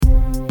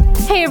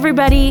Hey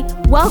everybody,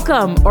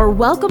 welcome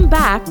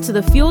back to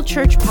the Fuel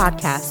Church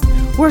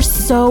podcast. We're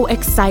so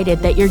excited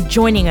that you're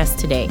joining us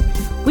today.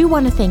 We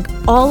want to thank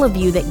all of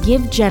you that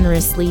give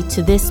generously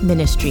to this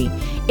ministry.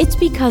 It's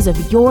because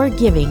of your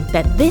giving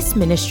that this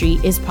ministry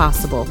is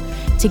possible.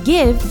 To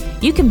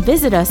give, you can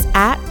visit us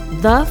at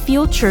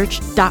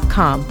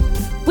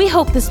thefuelchurch.com. We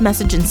hope this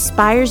message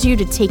inspires you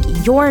to take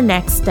your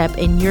next step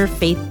in your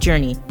faith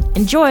journey.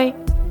 Enjoy.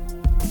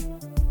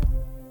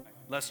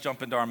 Let's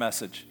jump into our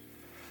message.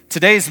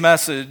 Today's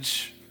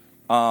message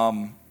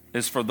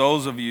is for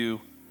those of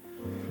you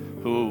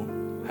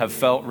who have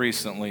felt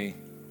recently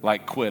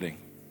like quitting.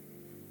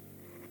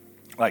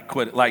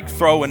 Like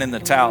throwing in the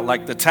towel,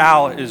 like the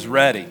towel is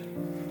ready.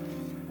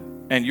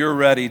 And you're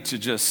ready to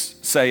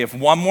just say, if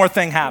one more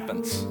thing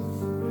happens,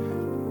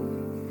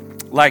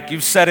 like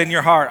you've said in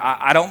your heart,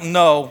 I don't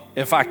know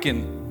if I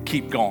can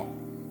keep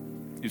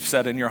going. You've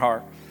said in your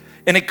heart.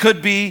 And it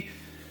could be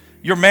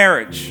your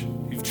marriage.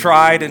 You've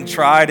tried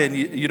and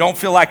you don't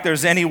feel like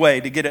there's any way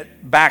to get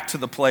it back to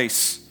the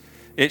place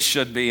it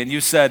should be. And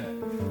you said,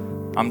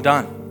 I'm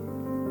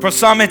done. For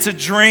some, it's a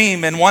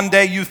dream, and one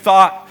day you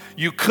thought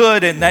you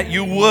could and that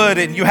you would,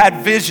 and you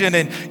had vision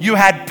and you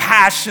had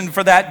passion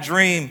for that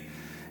dream.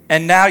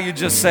 And now you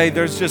just say,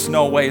 there's just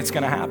no way it's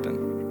going to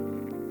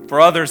happen.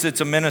 For others,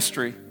 it's a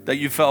ministry that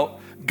you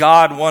felt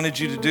God wanted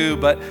you to do,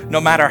 but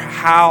no matter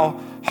how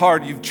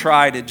hard you've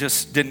tried, it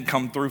just didn't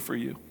come through for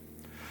you.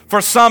 For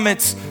some,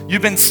 it's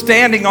you've been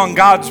standing on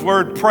God's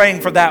word,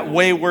 praying for that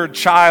wayward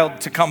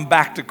child to come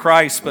back to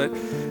Christ, but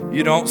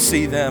you don't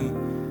see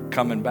them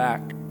coming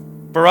back.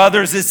 For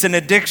others, it's an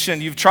addiction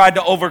you've tried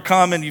to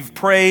overcome, and you've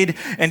prayed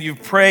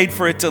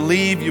for it to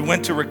leave. You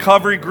went to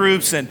recovery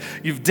groups and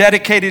you've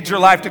dedicated your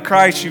life to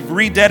Christ. You've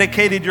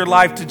rededicated your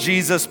life to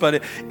Jesus,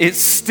 but it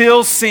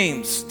still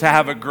seems to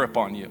have a grip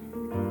on you.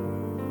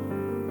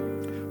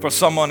 For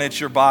someone, it's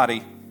your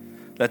body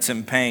that's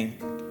in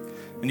pain.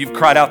 And you've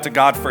cried out to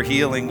God for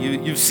healing.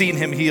 You've seen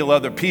him heal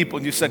other people.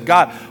 And you said,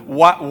 God,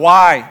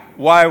 why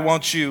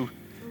won't you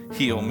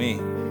heal me?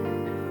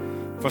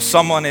 For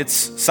someone, it's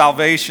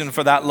salvation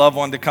for that loved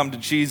one to come to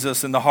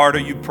Jesus. And the harder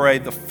you pray,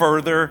 the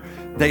further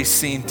they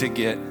seem to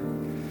get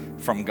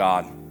from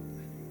God.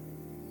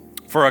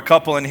 For a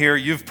couple in here,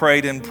 you've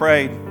prayed and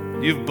prayed.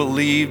 You've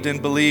believed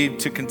and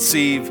believed to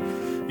conceive.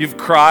 You've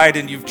cried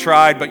and you've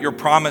tried, but your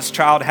promised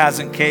child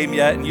hasn't came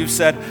yet. And you've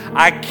said,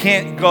 I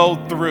can't go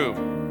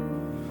through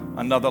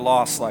another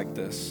loss like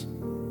this.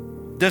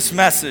 This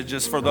message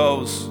is for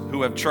those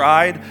who have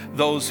tried,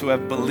 those who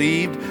have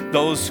believed,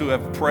 those who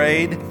have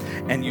prayed,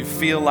 and you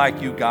feel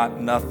like you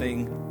got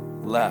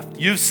nothing left.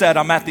 You've said,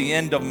 I'm at the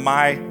end of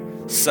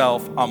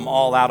myself. I'm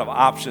all out of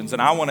options.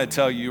 And I want to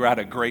tell you, you're at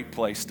a great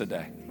place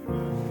today.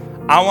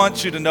 I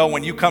want you to know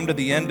when you come to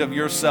the end of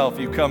yourself,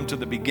 you come to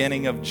the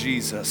beginning of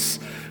Jesus,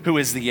 who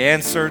is the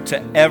answer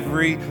to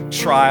every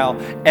trial,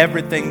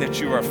 everything that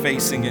you are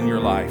facing in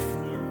your life.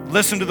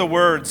 Listen to the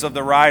words of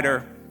the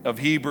writer of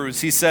Hebrews.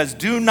 He says,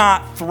 do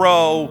not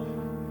throw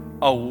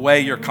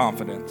away your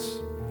confidence.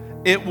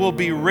 It will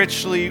be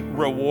richly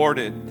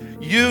rewarded.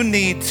 You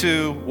need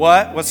to,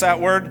 what? What's that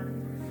word?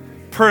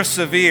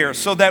 Persevere,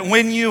 so that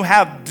when you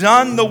have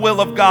done the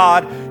will of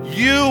God,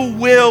 you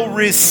will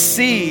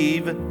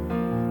receive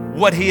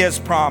what he has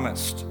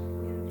promised.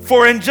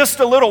 For in just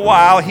a little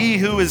while, he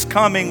who is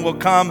coming will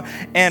come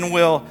and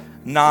will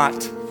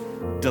not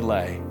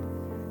delay.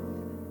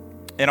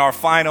 In our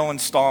final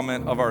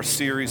installment of our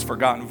series,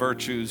 Forgotten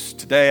Virtues,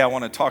 today I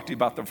want to talk to you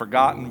about the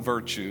forgotten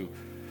virtue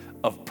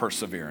of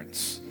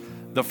perseverance.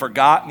 The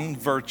forgotten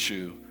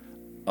virtue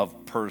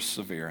of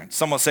perseverance.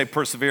 Someone say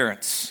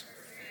perseverance.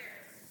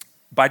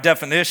 By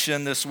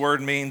definition, this word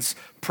means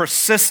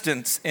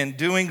persistence in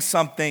doing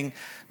something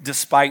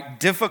despite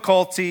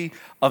difficulty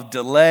of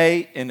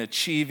delay in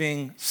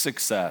achieving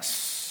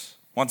success.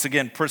 Once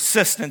again,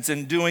 persistence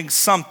in doing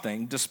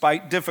something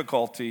despite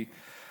difficulty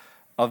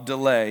of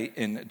delay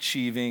in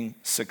achieving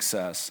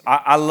success.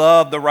 I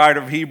love the writer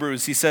of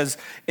Hebrews. He says,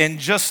 in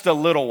just a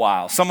little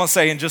while. Someone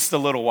say, in just a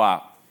little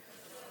while.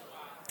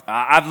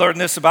 I've learned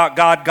this about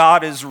God.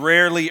 God is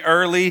rarely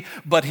early,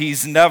 but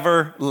he's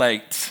never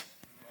late.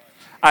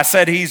 I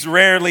said he's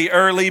rarely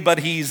early, but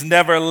he's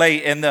never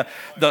late. And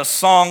the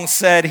song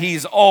said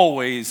he's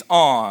always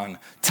on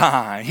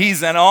time.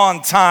 He's an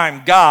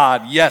on-time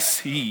God. Yes,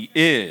 he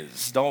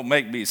is. Don't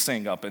make me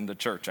sing up in the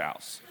church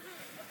house.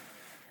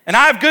 And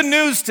I have good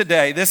news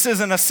today. This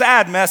isn't a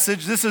sad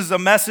message. This is a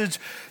message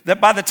that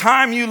by the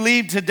time you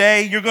leave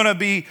today, you're going to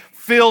be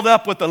filled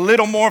up with a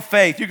little more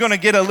faith. You're going to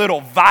get a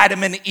little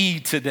vitamin E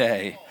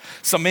today,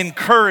 some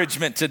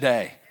encouragement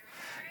today.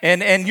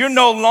 And you're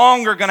no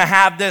longer going to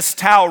have this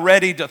towel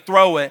ready to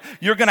throw it.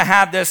 You're going to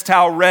have this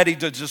towel ready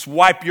to just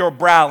wipe your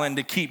brow and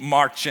to keep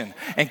marching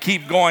and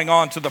keep going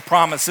on to the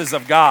promises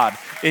of God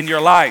in your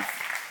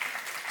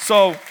life.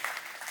 So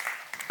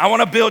I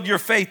want to build your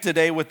faith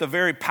today with a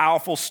very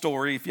powerful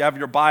story. If you have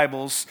your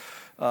Bibles,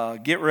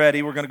 get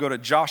ready. We're going to go to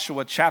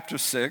Joshua chapter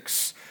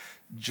 6.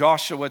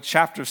 Joshua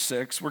chapter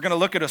 6. We're going to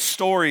look at a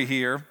story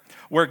here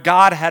where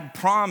God had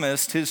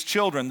promised his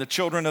children, the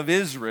children of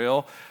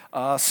Israel,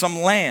 some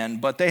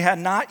land, but they had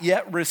not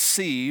yet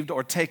received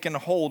or taken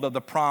hold of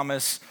the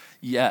promise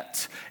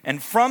yet.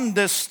 And from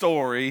this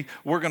story,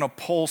 we're going to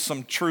pull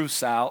some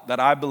truths out that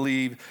I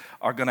believe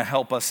are going to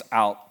help us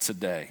out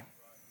today.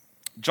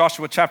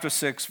 Joshua chapter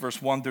 6,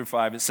 verse 1 through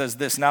 5, it says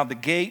this: Now the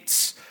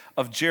gates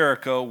of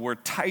Jericho were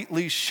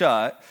tightly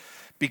shut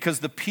because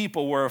the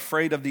people were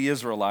afraid of the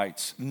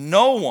Israelites.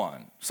 No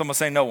one, someone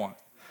say no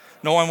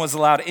one was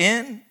allowed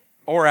in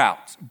or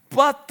out.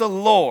 But the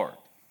Lord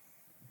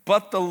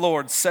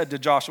said to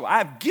Joshua, I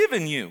have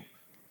given you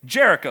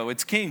Jericho,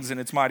 its kings and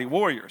its mighty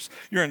warriors.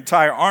 Your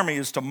entire army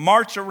is to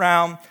march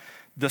around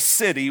the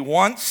city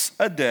once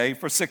a day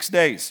for 6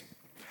 days.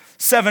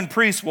 7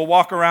 priests will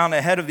walk around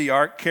ahead of the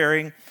ark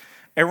carrying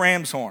a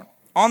ram's horn.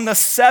 On the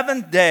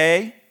 7th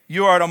day,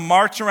 you are to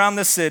march around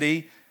the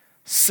city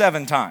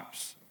 7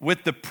 times,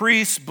 with the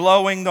priests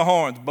blowing the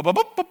horns.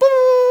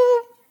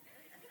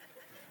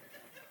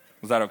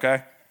 Was that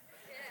okay?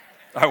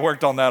 I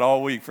worked on that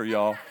all week for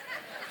y'all.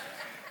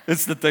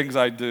 It's the things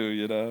I do,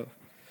 you know.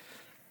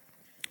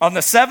 On the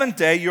 7th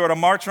day, you are to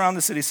march around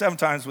the city 7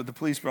 times with the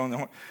priests blowing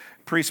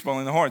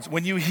the horns.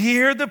 When you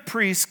hear the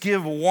priests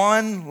give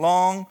one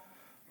long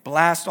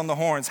blast on the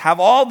horns, have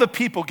all the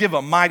people give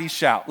a mighty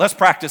shout. Let's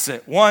practice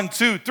it. 1,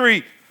 2,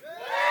 3.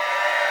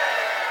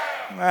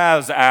 That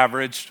was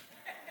average.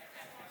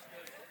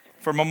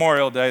 For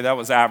Memorial Day, that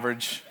was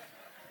average.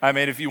 I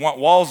mean, if you want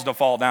walls to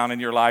fall down in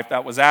your life,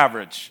 that was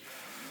average.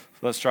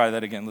 Let's try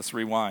that again. Let's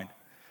rewind.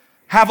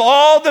 Have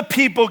all the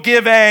people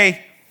give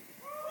a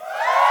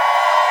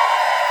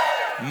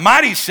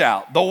mighty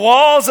shout. The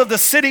walls of the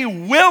city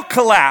will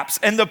collapse,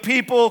 and the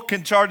people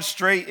can charge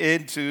straight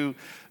into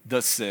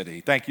the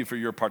city. Thank you for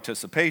your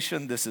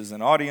participation. This is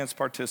an audience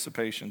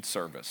participation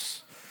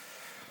service.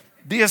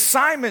 The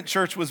assignment,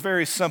 church, was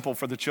very simple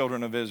for the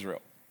children of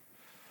Israel.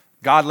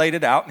 God laid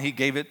it out, and he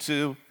gave it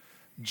to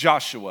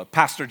Joshua,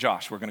 Pastor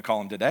Josh, we're going to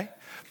call him today.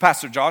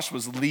 Pastor Josh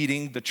was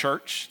leading the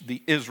church,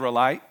 the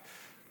Israelite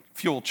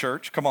Fuel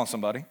Church. Come on,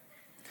 somebody.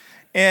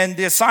 And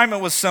the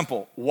assignment was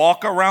simple.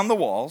 Walk around the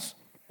walls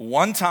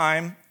 1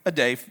 time a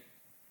day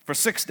for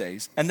 6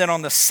 days. And then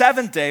on the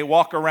 7th day,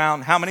 walk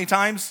around how many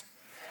times?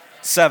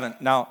 7.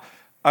 Now,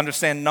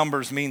 understand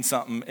numbers mean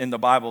something in the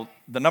Bible.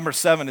 The number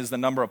 7 is the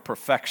number of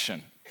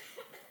perfection,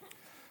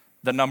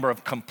 the number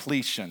of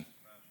completion.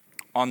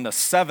 On the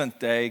 7th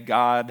day,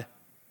 God,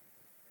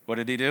 what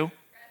did he do?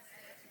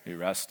 He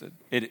rested.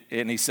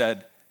 And he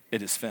said,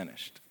 it is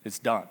finished. It's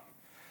done.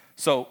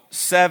 So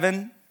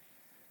 7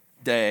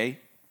 day,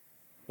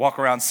 walk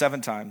around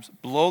 7 times,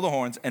 blow the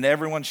horns, and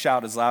everyone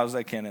shout as loud as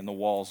they can, and the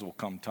walls will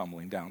come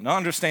tumbling down. Now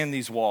understand,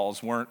 these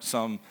walls weren't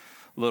some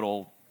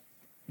little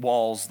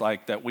walls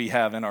like that we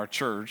have in our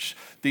church.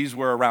 These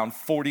were around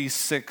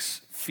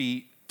 46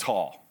 feet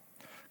tall,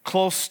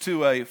 close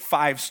to a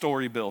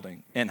 5-story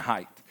building in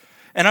height.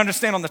 And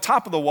understand, on the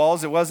top of the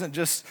walls, it wasn't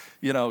just,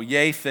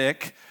 yay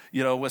thick,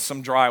 with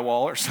some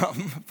drywall or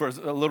something for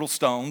little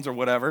stones or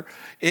whatever.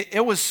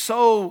 It was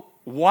so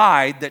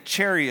wide that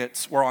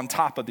chariots were on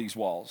top of these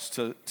walls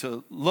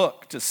to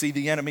look, to see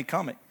the enemy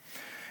coming.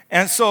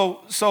 And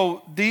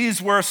so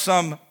these were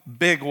some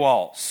big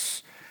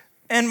walls.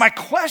 And my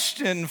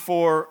question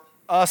for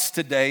us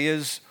today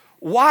is,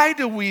 why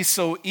do we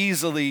so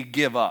easily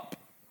give up?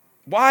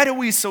 Why do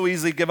we so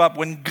easily give up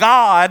when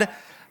God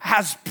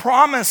has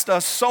promised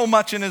us so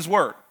much in his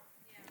word?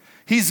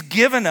 He's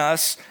given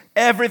us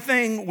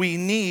everything we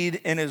need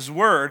in his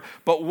word,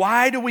 but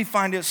why do we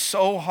find it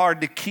so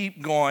hard to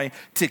keep going,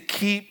 to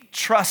keep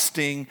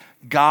trusting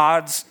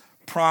God's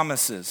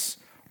promises?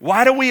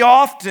 Why do we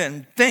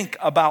often think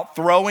about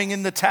throwing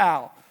in the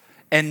towel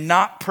and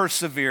not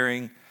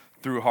persevering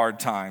through hard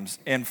times?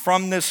 And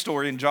from this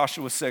story in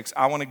Joshua 6,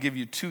 I want to give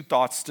you 2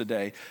 thoughts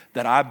today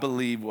that I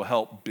believe will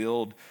help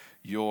build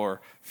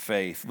your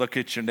faith. Look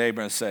at your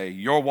neighbor and say,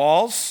 your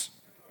walls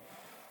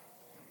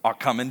are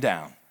coming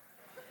down.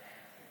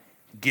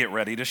 Get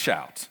ready to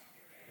shout.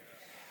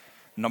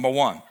 Number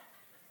 1,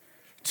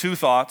 2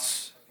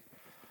 thoughts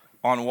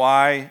on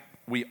why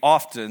we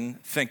often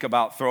think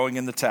about throwing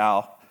in the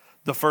towel.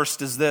 The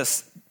first is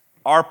this: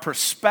 our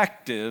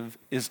perspective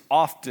is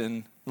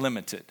often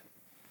limited.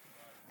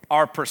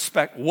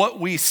 What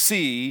we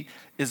see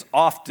is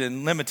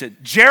often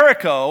limited.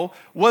 Jericho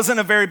wasn't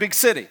a very big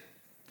city.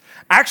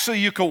 Actually,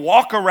 you could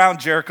walk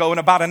around Jericho in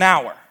about an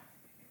hour.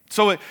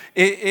 So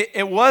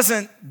it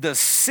wasn't the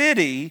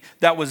city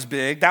that was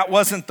big. That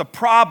wasn't the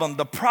problem.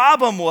 The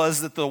problem was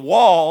that the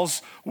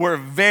walls were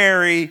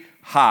very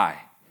high.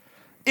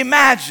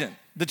 Imagine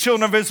the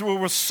children of Israel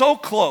were so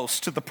close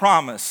to the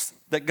promise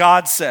that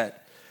God said.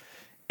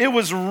 It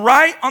was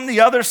right on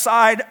the other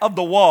side of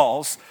the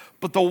walls,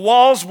 but the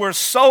walls were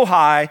so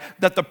high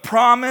that the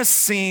promise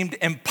seemed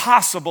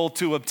impossible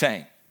to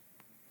obtain.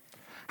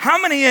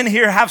 How many in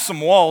here have some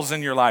walls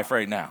in your life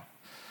right now?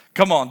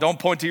 Come on, don't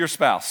point to your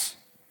spouse.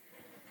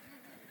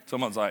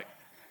 Someone's like,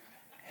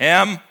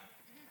 him?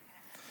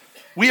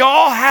 We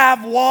all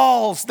have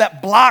walls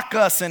that block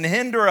us and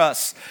hinder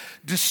us,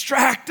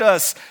 distract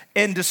us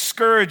and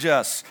discourage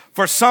us.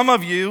 For some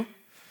of you,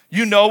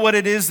 You know what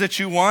it is that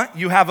you want.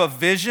 You have a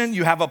vision.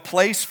 You have a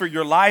place for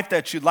your life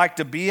that you'd like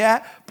to be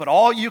at. But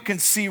all you can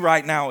see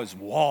right now is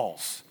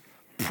walls,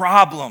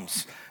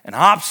 problems, and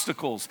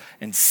obstacles,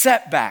 and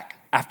setback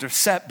after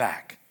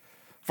setback.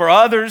 For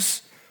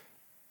others,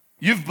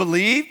 you've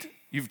believed,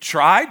 you've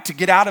tried to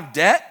get out of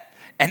debt.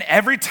 And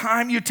every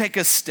time you take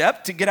a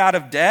step to get out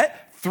of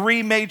debt,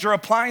 3 major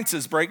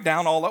appliances break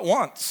down all at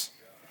once.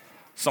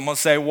 Someone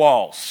say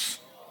walls.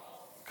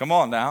 Come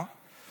on now.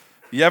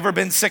 You ever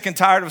been sick and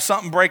tired of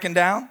something breaking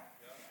down?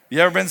 You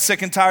ever been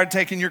sick and tired of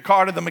taking your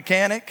car to the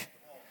mechanic?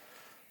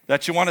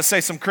 That you want to say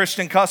some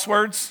Christian cuss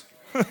words?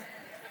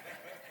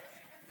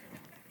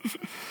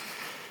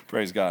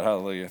 Praise God.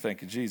 Hallelujah.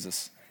 Thank you,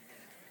 Jesus.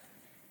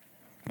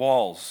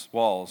 Walls.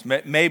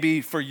 Maybe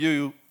for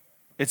you,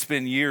 it's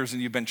been years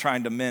and you've been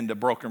trying to mend a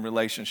broken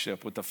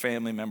relationship with a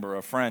family member or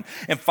a friend.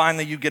 And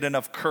finally, you get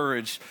enough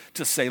courage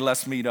to say,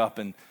 let's meet up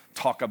and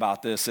talk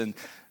about this. And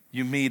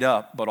you meet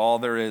up, but all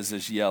there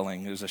is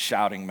yelling. There's a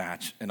shouting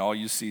match, and all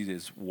you see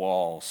is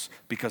walls.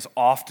 Because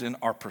often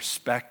our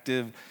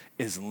perspective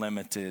is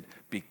limited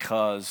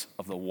because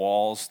of the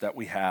walls that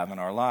we have in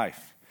our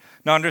life.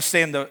 Now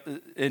understand,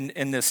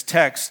 in this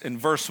text, in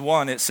verse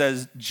 1, it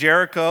says,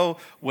 Jericho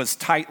was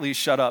tightly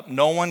shut up.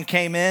 No one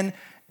came in,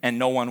 and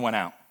no one went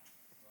out.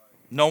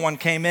 No one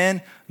came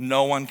in,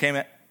 no one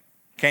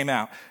came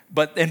out.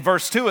 But in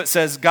verse 2, it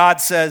says, God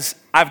says,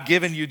 I've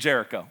given you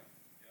Jericho.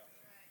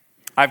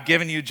 I've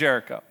given you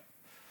Jericho.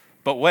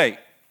 But wait,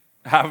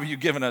 how have you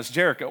given us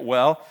Jericho?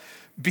 Well,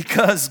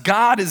 because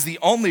God is the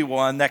only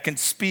one that can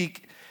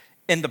speak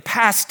in the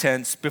past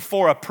tense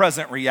before a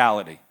present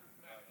reality.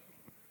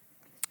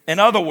 In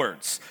other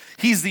words,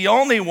 he's the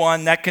only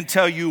one that can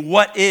tell you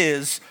what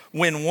is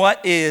when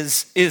what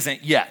is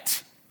isn't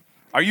yet.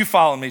 Are you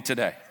following me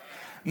today?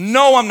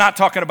 No, I'm not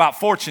talking about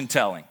fortune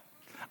telling.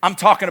 I'm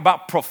talking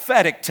about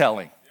prophetic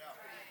telling.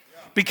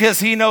 Because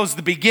he knows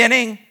the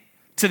beginning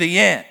to the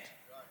end.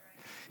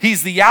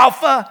 He's the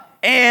Alpha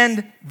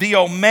and the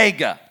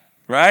Omega,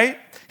 right?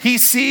 He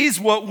sees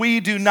what we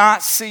do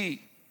not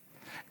see.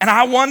 And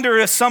I wonder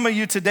if some of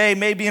you today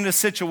may be in a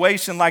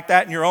situation like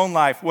that in your own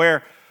life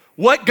where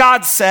what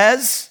God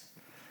says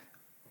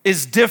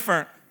is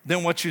different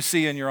than what you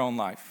see in your own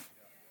life.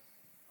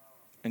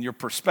 And your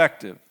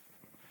perspective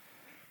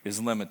is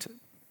limited.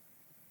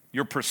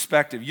 Your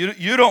perspective.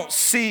 You don't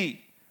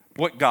see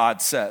what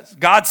God says.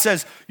 God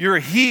says you're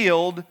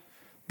healed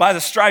by the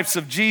stripes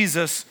of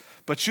Jesus,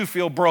 but you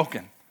feel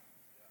broken.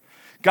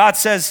 God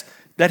says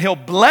that he'll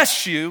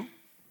bless you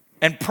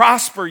and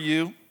prosper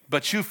you,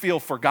 but you feel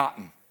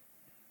forgotten.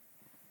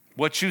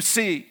 What you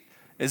see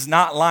is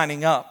not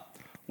lining up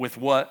with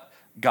what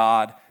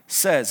God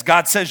says.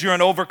 God says you're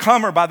an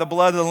overcomer by the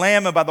blood of the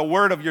Lamb and by the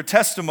word of your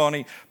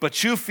testimony,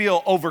 but you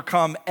feel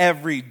overcome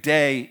every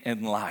day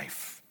in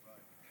life.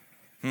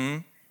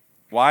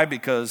 Why?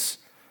 Because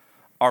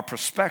our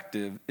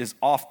perspective is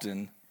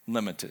often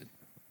limited.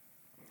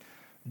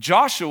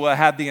 Joshua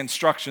had the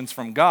instructions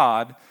from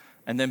God,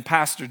 and then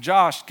Pastor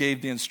Josh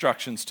gave the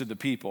instructions to the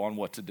people on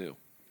what to do.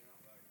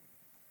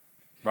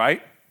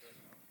 Right?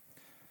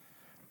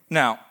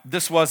 Now,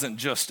 this wasn't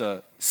just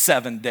a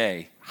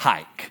 7-day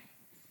hike,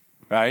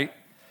 right?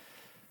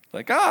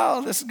 Like,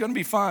 oh, this is going to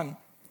be fun.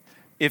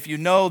 If you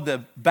know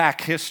the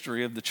back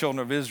history of the children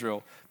of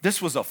Israel,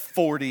 this was a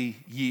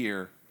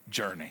 40-year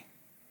journey.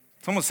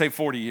 Someone say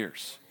 40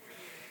 years.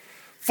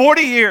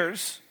 40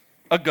 years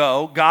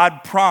ago,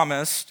 God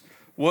promised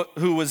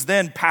who was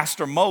then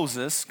Pastor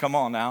Moses, come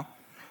on now,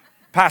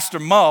 Pastor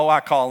Mo,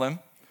 I call him,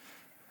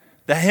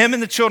 that him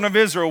and the children of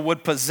Israel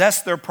would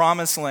possess their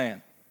promised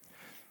land.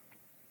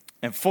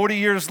 And 40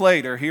 years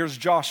later, here's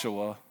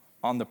Joshua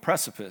on the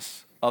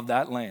precipice of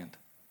that land.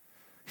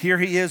 Here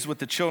he is with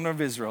the children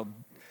of Israel.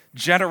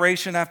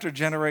 Generation after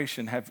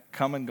generation have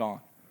come and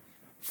gone.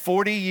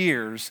 40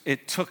 years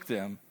it took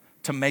them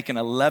to make an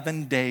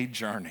 11-day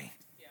journey.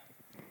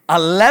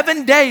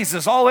 11 days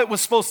is all it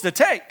was supposed to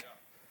take.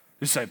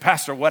 You say,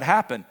 Pastor, what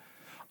happened?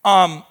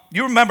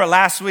 You remember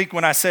last week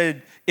when I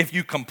said, if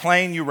you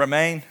complain, you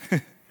remain?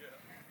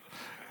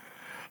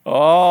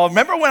 Oh,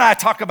 remember when I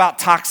talk about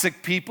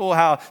toxic people,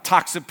 how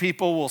toxic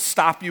people will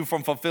stop you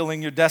from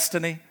fulfilling your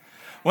destiny?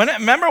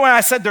 Remember when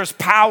I said there's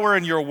power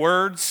in your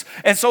words?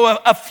 And so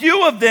a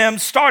few of them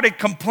started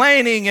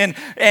complaining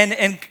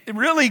and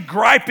really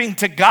griping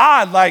to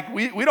God, like,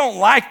 we don't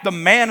like the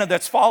manna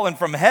that's fallen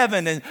from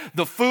heaven and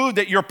the food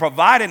that you're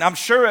providing. I'm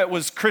sure it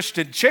was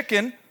Christian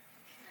chicken.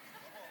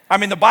 I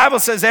mean, the Bible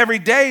says every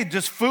day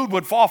just food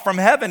would fall from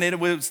heaven.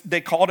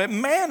 They called it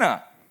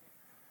manna.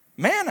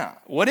 Manna.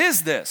 What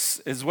is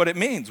this? Is what it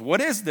means. What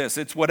is this?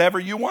 It's whatever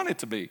you want it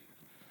to be.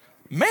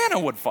 Manna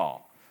would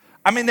fall.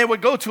 I mean, they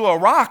would go to a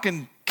rock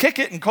and kick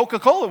it and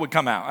Coca-Cola would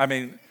come out. I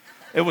mean,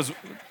 the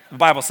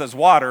Bible says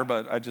water,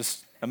 but I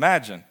just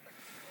imagine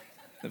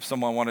if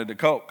someone wanted to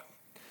Coke.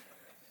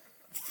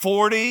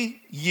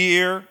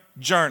 40-year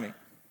journey.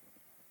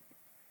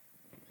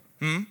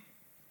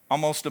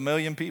 Almost 1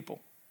 million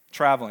people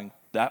traveling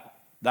that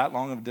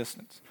long of a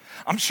distance.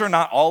 I'm sure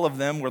not all of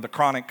them were the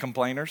chronic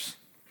complainers.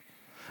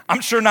 I'm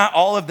sure not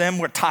all of them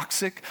were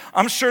toxic.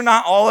 I'm sure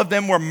not all of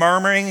them were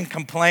murmuring and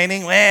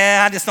complaining.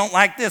 Well, I just don't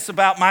like this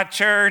about my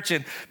church,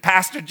 and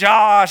Pastor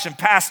Josh and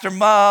Pastor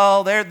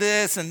Mo, they're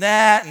this and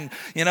that, and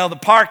the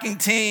parking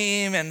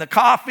team and the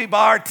coffee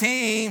bar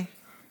team.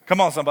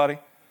 Come on, somebody.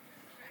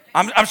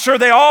 I'm sure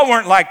they all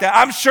weren't like that.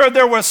 I'm sure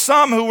there were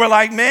some who were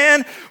like,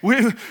 man,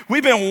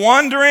 we've been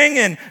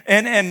wondering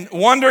and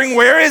wondering,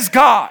 where is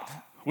God?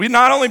 We've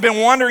not only been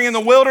wandering in the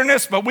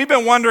wilderness, but we've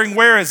been wondering,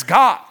 where is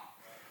God?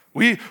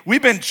 We've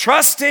been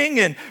trusting,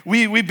 and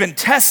we've been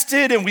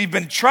tested, and we've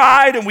been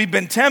tried, and we've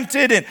been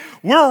tempted, and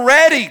we're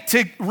ready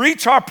to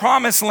reach our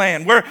promised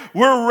land.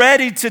 We're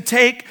ready to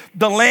take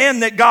the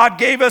land that God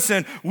gave us,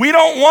 and we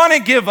don't want to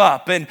give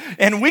up. And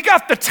we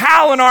got the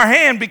towel in our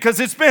hand because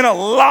it's been a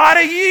lot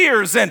of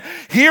years, and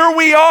here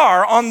we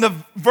are on the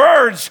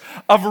verge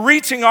of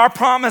reaching our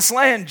promised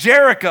land,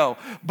 Jericho.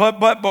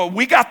 But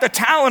we got the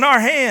towel in our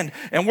hand,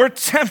 and we're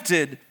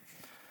tempted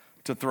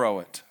to throw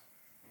it.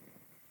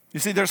 You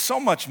see, there's so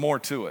much more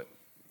to it.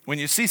 When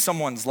you see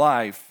someone's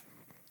life,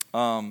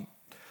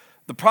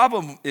 the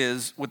problem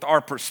is with our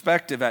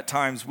perspective, at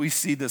times we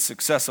see the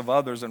success of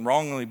others and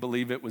wrongly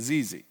believe it was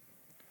easy.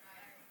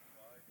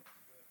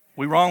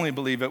 We wrongly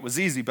believe it was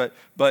easy,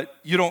 but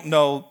you don't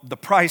know the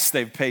price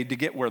they've paid to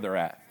get where they're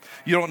at.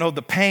 You don't know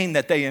the pain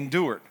that they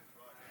endured.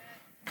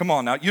 Come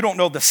on now, you don't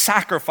know the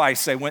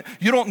sacrifice they went.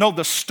 You don't know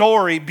the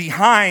story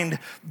behind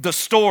the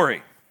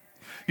story.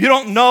 You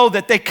don't know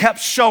that they kept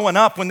showing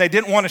up when they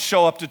didn't want to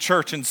show up to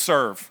church and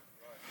serve.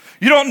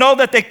 You don't know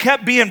that they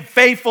kept being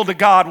faithful to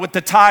God with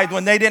the tithe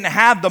when they didn't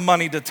have the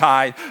money to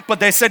tithe. But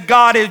they said,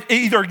 God,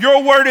 either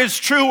your word is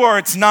true or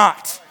it's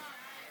not.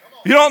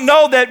 You don't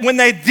know that when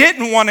they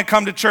didn't want to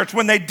come to church,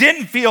 when they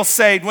didn't feel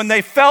saved, when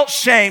they felt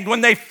shamed,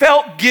 when they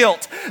felt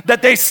guilt,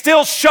 that they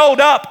still showed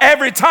up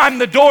every time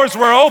the doors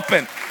were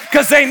open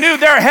because they knew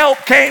their help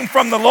came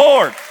from the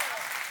Lord.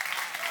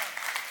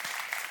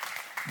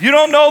 You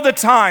don't know the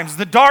times,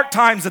 the dark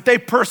times that they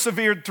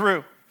persevered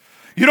through.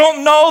 You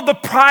don't know the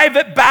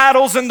private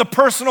battles and the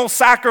personal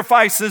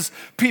sacrifices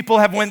people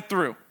have went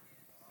through.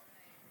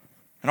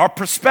 And our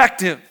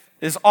perspective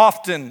is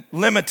often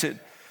limited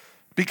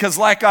because,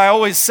 like I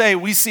always say,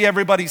 we see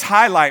everybody's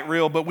highlight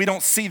reel, but we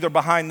don't see their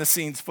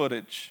behind-the-scenes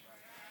footage.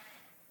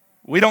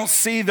 We don't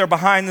see their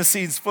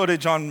behind-the-scenes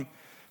footage on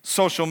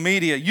social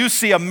media. You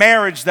see a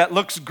marriage that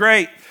looks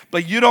great,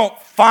 but you don't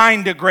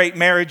find a great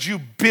marriage, you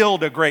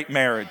build a great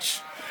marriage.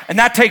 And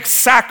that takes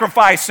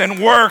sacrifice and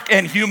work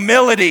and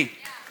humility.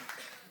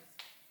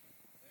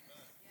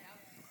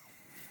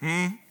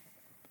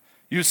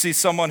 You see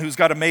someone who's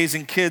got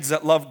amazing kids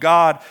that love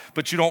God,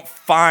 but you don't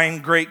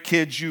find great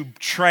kids. You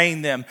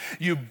train them.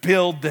 You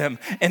build them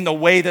in the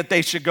way that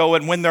they should go.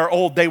 And when they're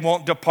old, they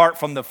won't depart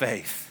from the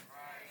faith.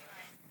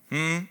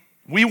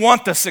 We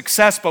want the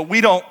success, but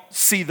we don't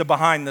see the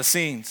behind the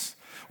scenes.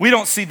 We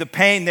don't see the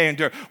pain they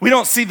endure. We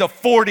don't see the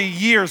 40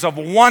 years of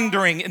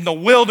wandering in the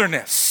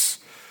wilderness.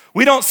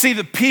 We don't see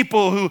the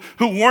people who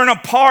weren't a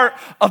part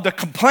of the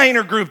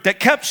complainer group that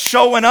kept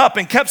showing up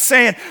and kept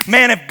saying,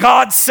 man, if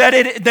God said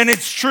it, then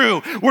it's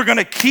true. We're going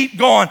to keep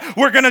going.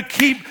 We're going to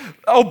keep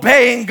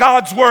obeying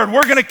God's word.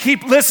 We're going to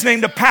keep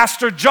listening to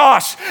Pastor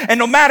Josh. And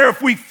no matter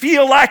if we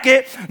feel like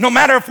it, no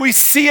matter if we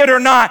see it or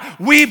not,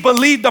 we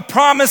believe the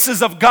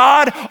promises of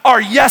God are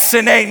yes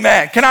and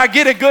amen. Can I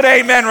get a good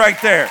amen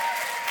right there?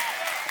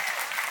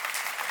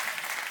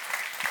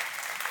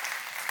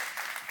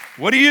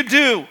 What do you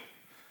do?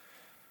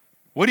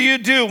 What do you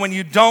do when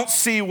you don't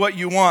see what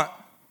you want?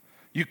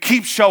 You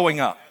keep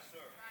showing up.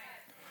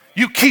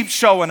 You keep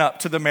showing up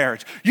to the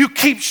marriage. You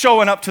keep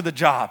showing up to the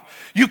job.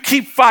 You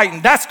keep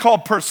fighting. That's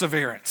called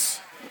perseverance.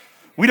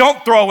 We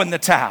don't throw in the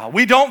towel.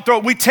 We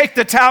take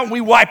the towel and we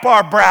wipe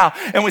our brow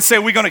and we say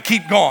we're going to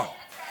keep going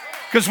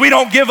because we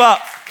don't give up.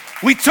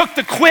 We took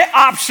the quit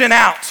option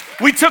out.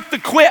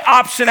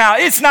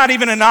 It's not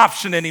even an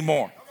option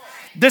anymore.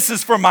 This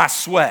is for my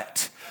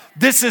sweat.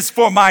 This is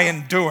for my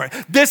endurance.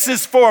 This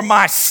is for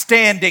my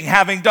standing.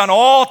 Having done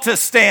all to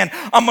stand,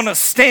 I'm going to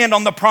stand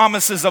on the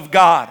promises of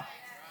God.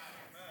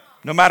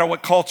 No matter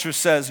what culture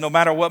says, no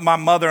matter what my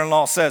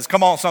mother-in-law says.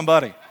 Come on,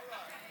 somebody.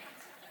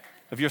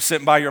 If you're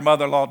sitting by your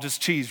mother-in-law,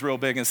 just cheese real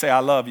big and say, I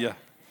love you.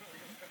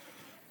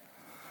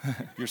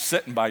 You're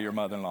sitting by your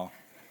mother-in-law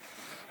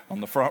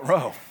on the front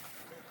row.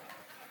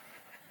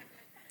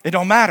 It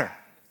don't matter.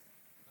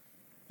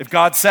 If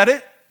God said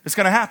it, it's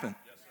going to happen.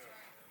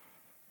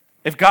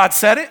 If God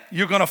said it,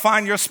 you're going to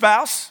find your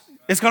spouse,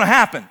 it's going to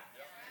happen.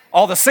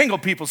 All the single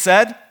people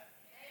said, amen.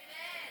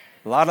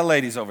 A lot of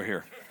ladies over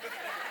here.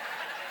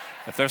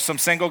 If there's some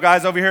single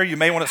guys over here, you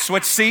may want to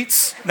switch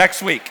seats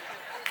next week.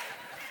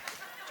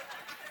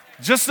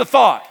 Just a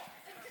thought.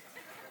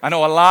 I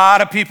know a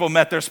lot of people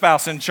met their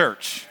spouse in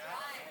church.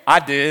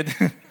 I did.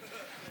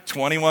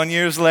 21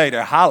 years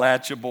later, holla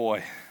at your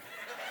boy.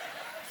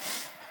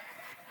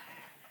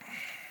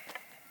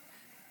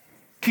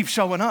 Keep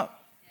showing up.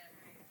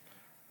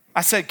 I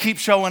said, keep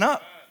showing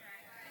up.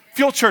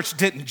 Fuel Church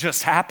didn't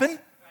just happen.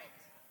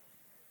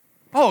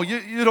 Oh,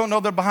 you don't know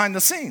they're behind the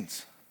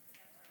scenes.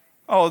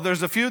 Oh,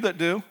 there's a few that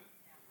do.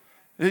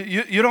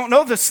 You don't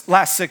know this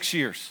last 6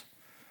 years.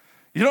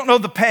 You don't know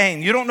the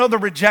pain. You don't know the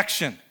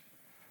rejection.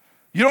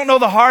 You don't know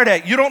the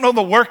heartache. You don't know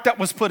the work that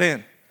was put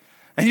in.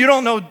 And you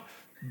don't know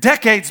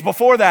decades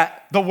before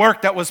that, the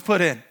work that was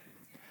put in.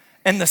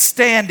 And the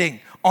standing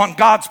on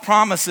God's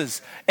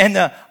promises. And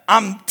the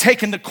I'm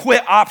taking the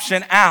quit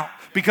option out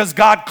because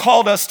God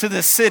called us to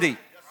this city.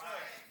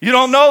 You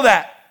don't know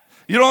that.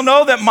 You don't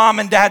know that mom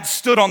and dad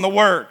stood on the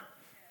word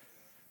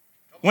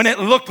when it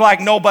looked like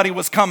nobody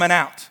was coming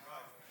out.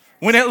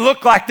 When it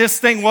looked like this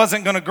thing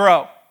wasn't going to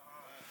grow.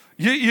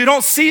 You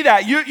don't see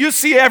that. You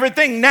see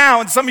everything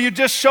now, and some of you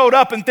just showed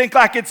up and think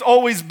like it's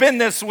always been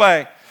this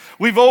way.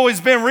 We've always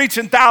been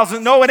reaching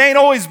thousands. No, it ain't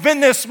always been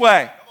this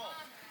way.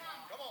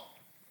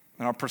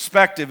 And our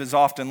perspective is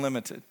often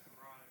limited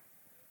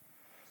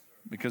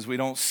because we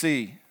don't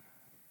see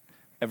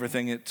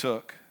everything it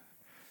took,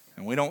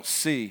 and we don't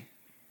see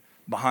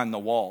behind the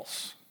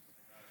walls.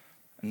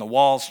 And the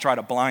walls try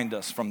to blind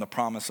us from the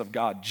promise of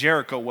God.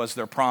 Jericho was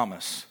their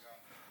promise.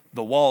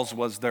 The walls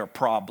was their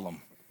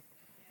problem.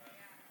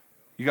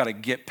 You got to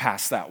get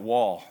past that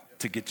wall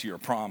to get to your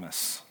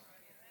promise.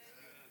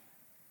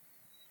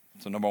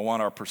 So number one,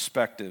 our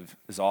perspective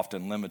is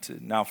often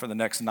limited. Now for the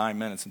next 9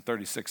 minutes and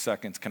 36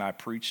 seconds, can I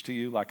preach to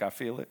you like I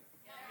feel it?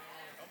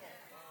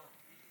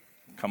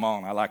 Come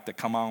on, I like to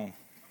come on.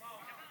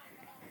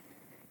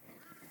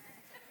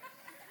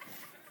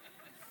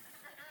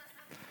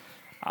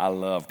 I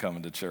love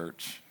coming to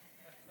church.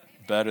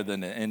 Better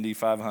than the Indy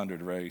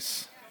 500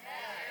 race.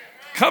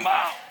 Come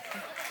on.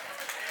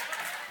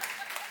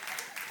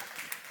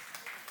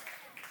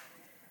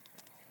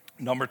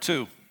 Number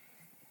two,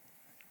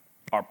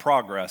 our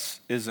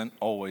progress isn't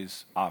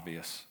always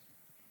obvious.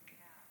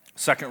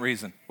 Second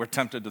reason we're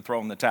tempted to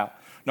throw in the towel.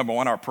 Number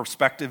one, our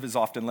perspective is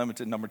often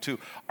limited. Number two,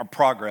 our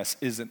progress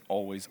isn't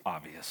always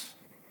obvious.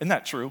 Isn't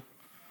that true?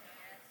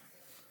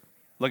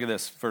 Look at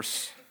this,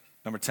 verse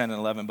number 10 and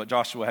 11. But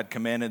Joshua had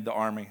commanded the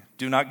army,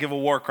 do not give a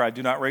war cry,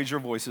 do not raise your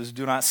voices,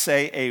 do not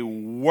say a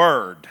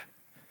word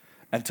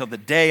until the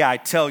day I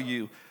tell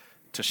you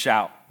to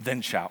shout,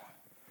 then shout.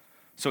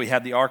 So he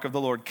had the ark of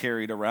the Lord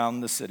carried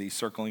around the city,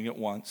 circling it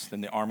once. Then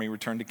the army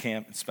returned to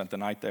camp and spent the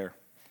night there.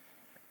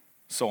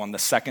 So on the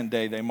second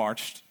day, they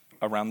marched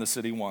around the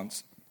city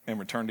once and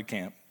returned to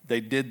camp. They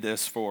did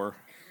this for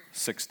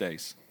 6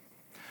 days.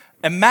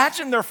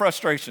 Imagine their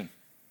frustration.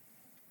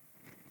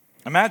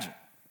 Imagine.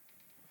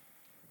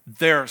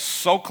 They're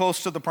so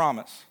close to the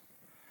promise.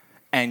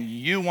 And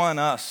you want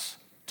us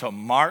to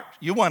march?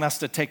 You want us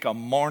to take a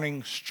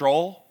morning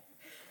stroll?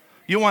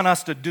 You want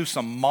us to do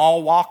some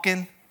mall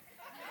walking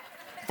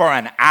for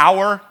an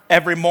hour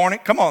every morning?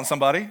 Come on,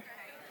 somebody.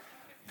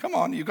 Come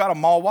on, you got a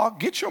mall walk?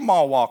 Get your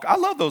mall walk. I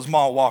love those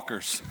mall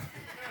walkers.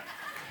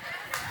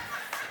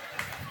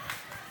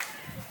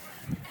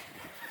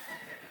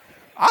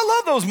 I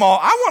love those mall.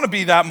 I want to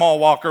be that mall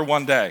walker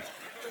one day.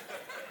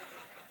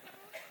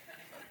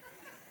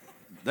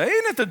 They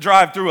ain't have to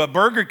drive through a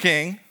Burger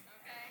King.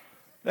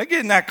 They're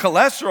getting that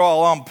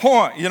cholesterol on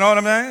point. You know what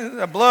I mean?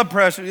 That blood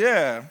pressure,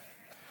 yeah.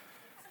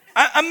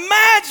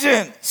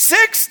 Imagine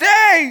 6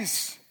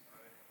 days.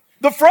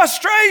 The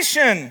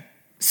frustration,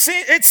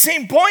 it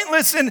seemed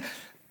pointless. And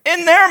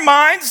in their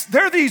minds,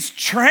 they're these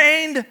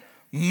trained,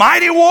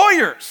 mighty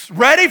warriors,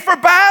 ready for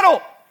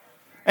battle.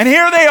 And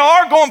here they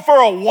are going for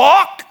a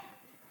walk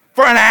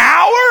for an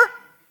hour?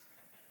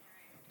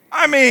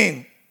 I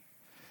mean,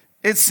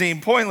 it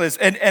seemed pointless.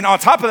 And on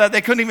top of that, they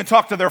couldn't even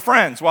talk to their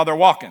friends while they're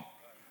walking.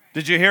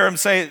 Did you hear him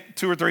say it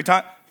 2 or 3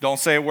 times? Don't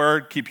say a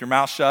word, keep your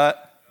mouth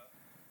shut,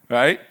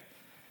 right?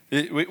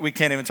 We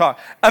can't even talk.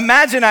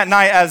 Imagine at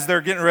night as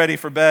they're getting ready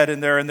for bed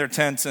and they're in their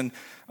tents and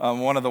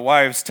one of the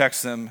wives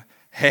texts them,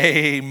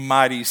 hey,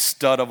 mighty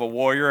stud of a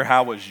warrior,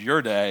 how was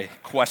your day? ?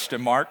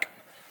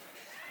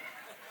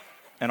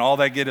 And all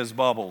they get is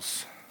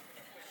bubbles.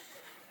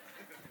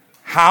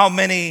 How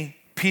many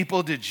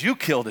people did you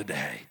kill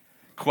today? ?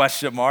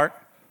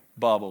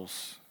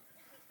 Bubbles.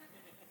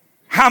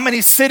 How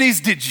many cities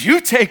did you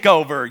take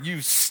over,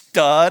 you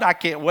stud? I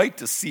can't wait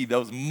to see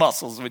those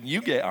muscles when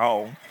you get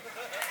home.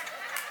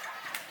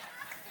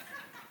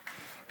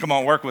 Come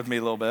on, work with me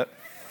a little bit.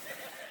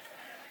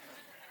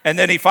 And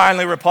then he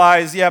finally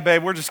replies, yeah,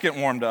 babe, we're just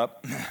getting warmed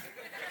up.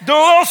 Do a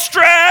little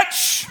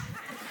stretch.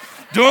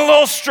 Doing a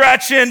little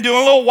stretching, doing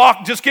a little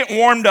walk, just getting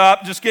warmed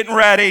up, just getting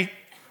ready.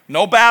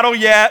 No battle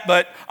yet,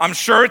 but I'm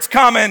sure it's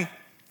coming.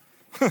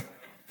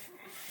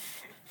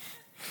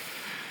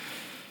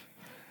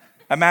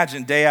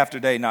 Imagine day after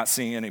day not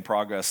seeing any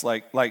progress.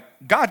 Like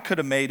God could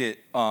have made it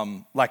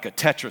like a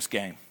Tetris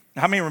game.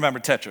 How many remember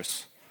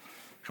Tetris?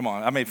 Come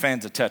on, how many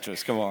fans of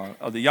Tetris? Come on.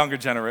 Oh, the younger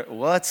generation,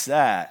 what's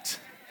that?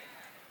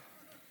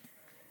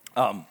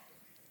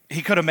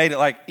 He could have made it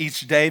like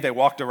each day they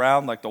walked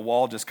around, like the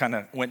wall just kind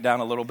of went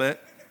down a little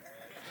bit.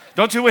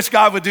 Don't you wish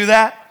God would do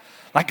that?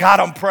 Like, God,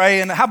 I'm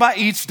praying. How about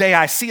each day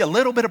I see a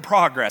little bit of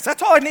progress?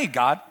 That's all I need,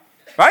 God.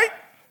 Right?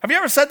 Have you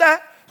ever said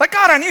that? Like,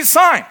 God, I need a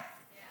sign.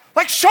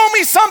 Like, show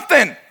me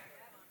something.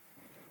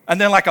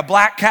 And then like a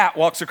black cat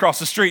walks across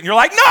the street and you're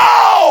like,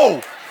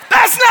 no,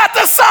 that's not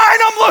the sign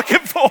I'm looking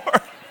for.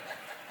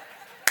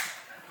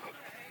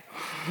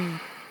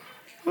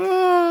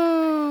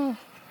 We're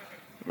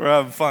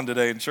having fun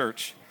today in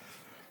church.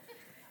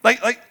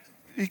 Like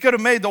he could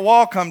have made the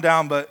wall come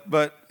down,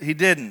 but he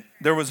didn't.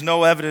 There was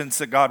no evidence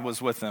that God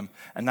was with him,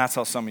 and that's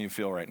how some of you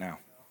feel right now.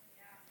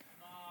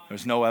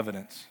 There's no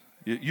evidence.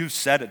 You've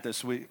said it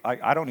this week.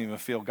 I don't even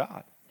feel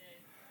God.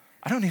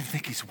 I don't even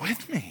think he's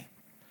with me.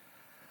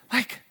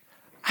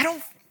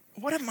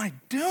 What am I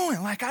doing?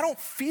 I don't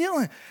feel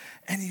it.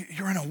 And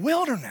you're in a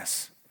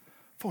wilderness.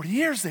 40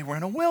 years they were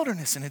in a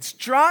wilderness, and it's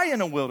dry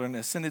in a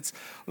wilderness, and it's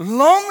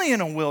lonely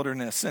in a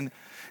wilderness. And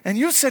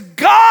you said,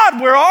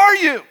 God, where are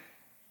you?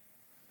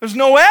 There's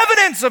no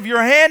evidence of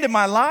your hand in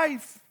my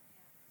life.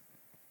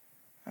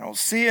 I don't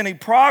see any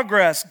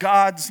progress.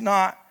 God's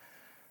not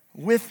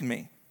with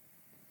me.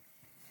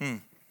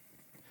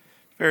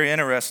 Very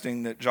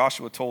interesting that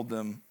Joshua told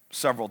them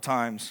several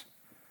times,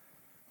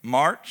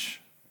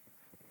 march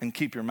and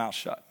keep your mouth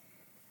shut.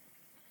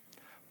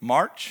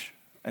 March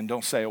and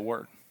don't say a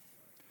word.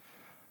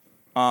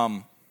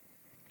 Hashtag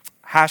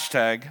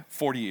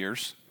 40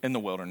 years in the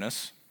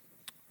wilderness.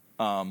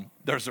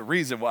 There's a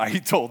reason why he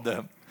told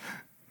them,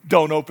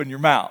 don't open your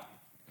mouth.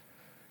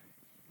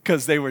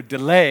 Because they were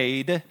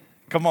delayed.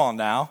 Come on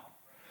now.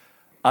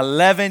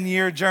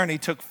 11-year journey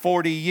took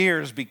 40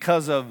 years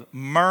because of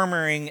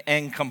murmuring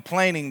and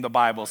complaining, the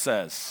Bible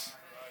says.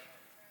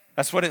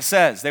 That's what it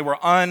says. They were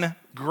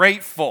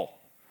ungrateful.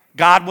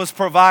 God was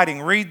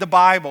providing. Read the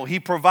Bible.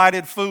 He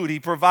provided food. He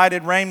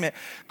provided raiment,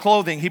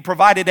 clothing. He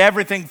provided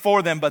everything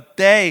for them, but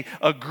a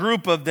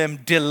group of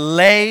them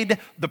delayed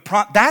the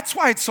That's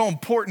why it's so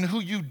important who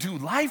you do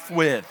life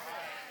with.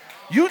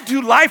 You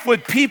do life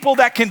with people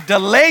that can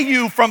delay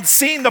you from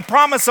seeing the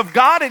promise of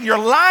God in your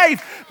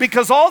life,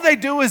 because all they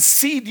do is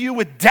seed you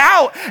with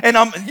doubt. And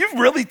you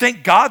really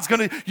think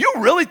you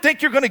really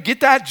think you're going to get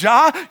that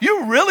job?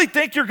 You really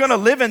think you're going to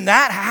live in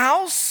that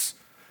house?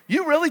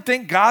 You really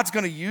think God's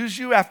going to use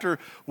you after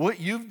what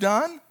you've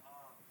done?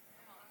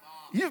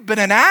 You've been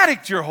an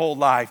addict your whole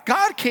life.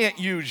 God can't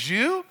use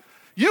you.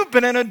 You've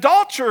been an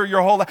adulterer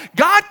your whole life.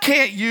 God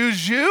can't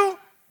use you.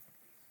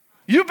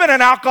 You've been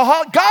an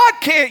alcoholic. God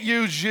can't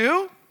use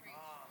you.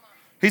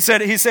 He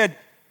said,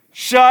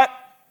 shut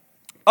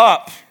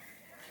up.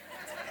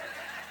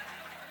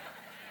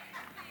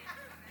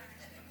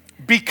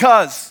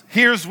 Because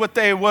here's what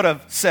they would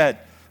have said.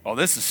 Oh,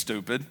 this is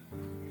stupid.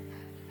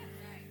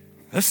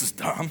 This is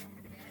dumb.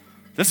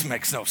 This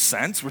makes no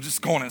sense. We're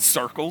just going in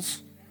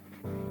circles.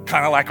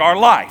 Kind of like our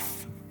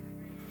life.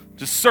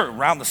 Just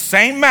around the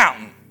same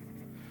mountain.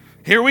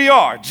 Here we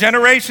are,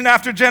 generation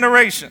after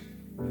generation.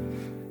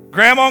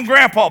 Grandma and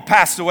grandpa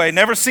passed away,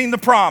 never seen the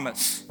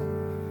promise.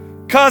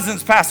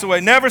 Cousins passed away,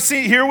 never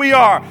seen, here we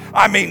are.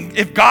 I mean,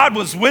 if God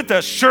was with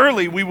us,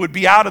 surely we would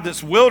be out of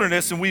this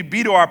wilderness and we'd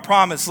be to our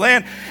promised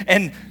land.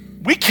 And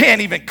we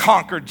can't even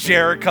conquer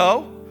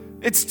Jericho.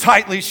 It's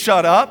tightly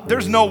shut up.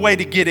 There's no way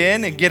to get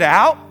in and get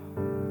out.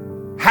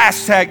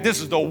 Hashtag,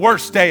 this is the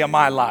worst day of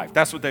my life.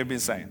 That's what they've been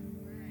saying.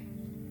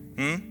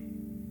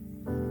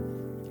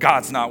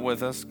 God's not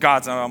with us.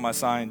 God's not on my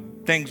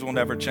side. Things will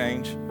never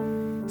change.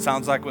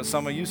 Sounds like what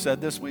some of you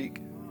said this week.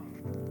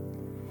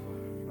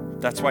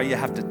 That's why you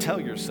have to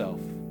tell yourself,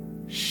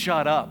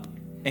 shut up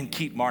and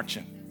keep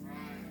marching.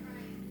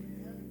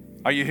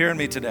 Are you hearing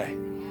me today?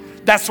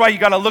 That's why you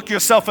got to look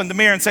yourself in the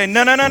mirror and say,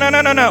 no.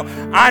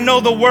 I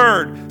know the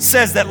word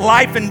says that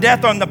life and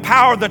death are in the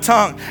power of the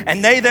tongue,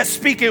 and they that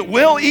speak it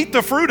will eat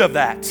the fruit of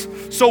that.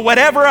 So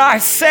whatever I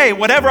say,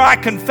 whatever I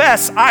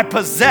confess, I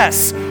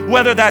possess,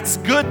 whether that's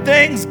good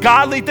things,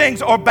 godly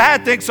things, or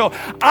bad things. So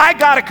I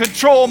got to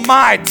control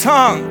my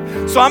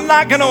tongue. So I'm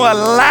not going to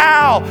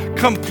allow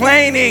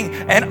complaining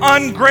and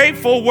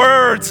ungrateful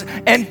words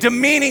and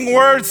demeaning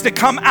words to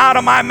come out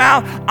of my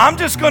mouth. I'm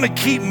just going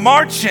to keep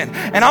marching.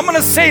 And I'm going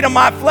to say to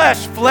my flesh,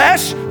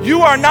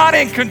 you are not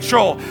in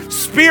control.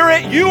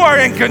 Spirit, you are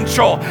in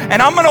control.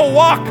 And I'm going to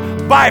walk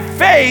by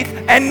faith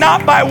and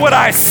not by what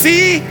I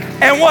see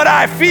and what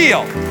I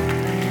feel.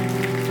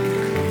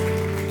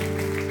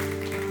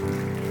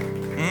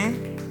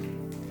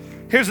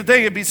 Here's the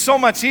thing, it'd be so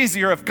much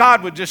easier if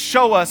God would just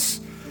show us,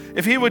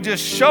 if he would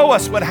just show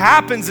us what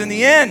happens in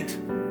the end,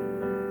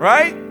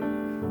 right?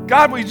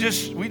 God, we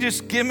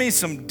just give me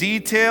some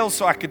details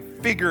so I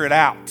could figure it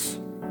out.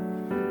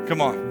 Come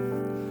on.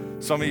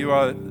 Some of you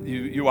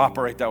you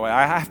operate that way.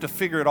 I have to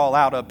figure it all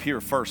out up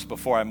here first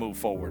before I move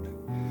forward.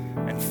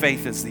 And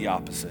faith is the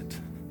opposite.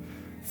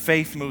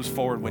 Faith moves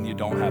forward when you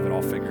don't have it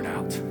all figured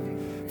out.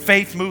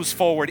 Faith moves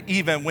forward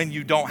even when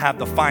you don't have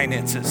the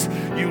finances.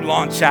 You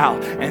launch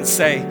out and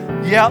say,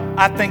 yep,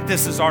 I think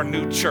this is our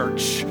new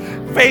church.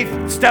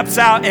 Faith steps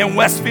out in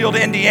Westfield,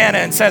 Indiana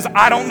and says,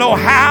 I don't know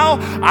how,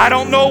 I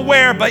don't know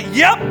where, but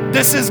yep,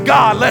 this is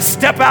God. Let's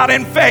step out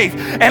in faith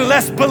and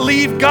let's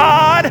believe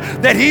God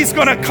that he's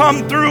going to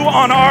come through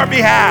on our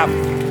behalf.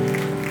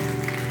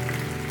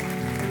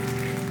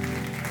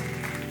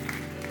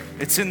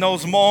 It's in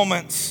those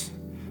moments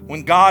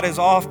when God is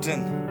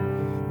often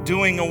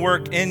doing a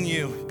work in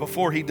you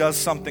before he does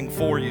something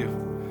for you.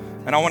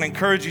 And I want to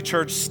encourage you,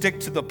 church, stick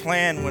to the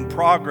plan when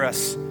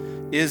progress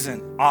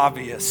isn't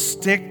obvious.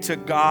 Stick to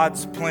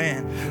God's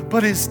plan.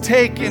 But it's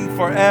taken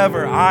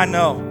forever, I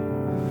know.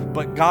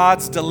 But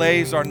God's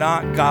delays are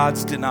not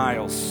God's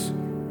denials.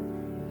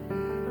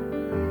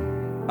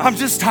 I'm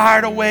just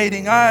tired of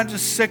waiting. I'm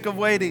just sick of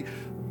waiting.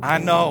 I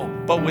know,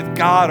 but with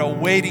God, a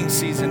waiting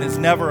season is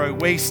never a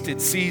wasted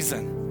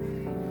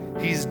season.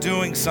 He's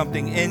doing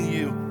something in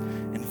you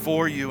and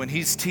for you, and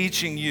He's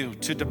teaching you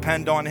to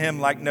depend on Him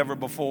like never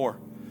before.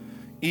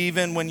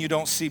 Even when you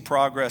don't see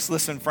progress.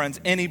 Listen,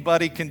 friends,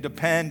 anybody can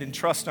depend and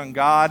trust on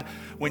God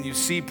when you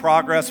see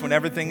progress, when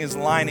everything is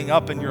lining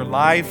up in your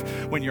life,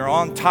 when you're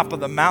on top of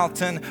the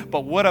mountain.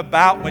 But what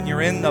about when you're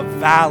in the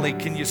valley?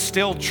 Can you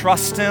still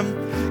trust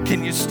Him?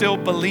 Can you still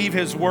believe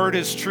His word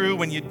is true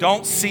when you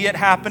don't see it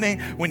happening,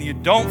 when you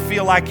don't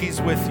feel like He's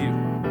with you?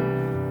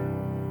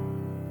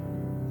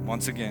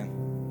 Once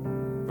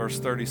again, verse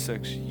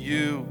 36,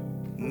 you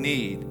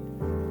need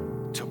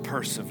to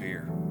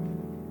persevere,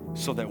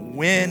 so that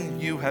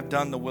when you have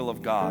done the will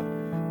of God,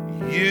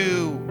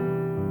 you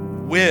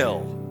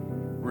will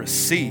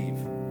receive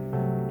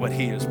what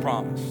He has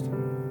promised.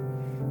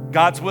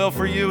 God's will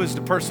for you is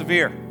to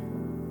persevere.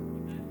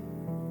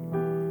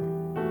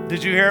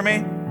 Did you hear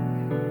me?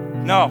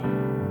 No.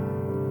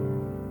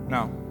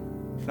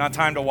 It's not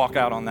time to walk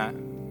out on that.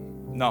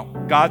 No.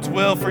 God's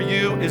will for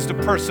you is to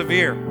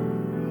persevere.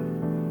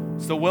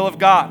 It's the will of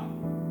God.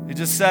 He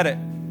just said it.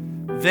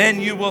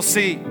 Then you will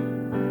see.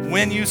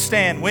 When you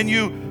stand, when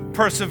you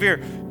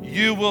persevere,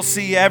 you will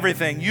see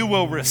everything. You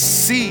will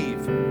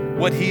receive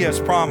what He has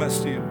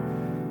promised you.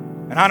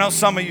 And I know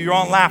some of you, you're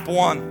on lap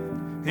 1.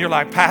 And you're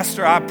like,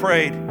 Pastor, I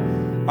prayed.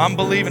 I'm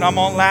believing. I'm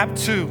on lap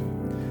 2.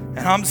 And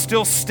I'm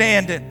still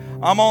standing.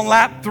 I'm on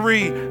lap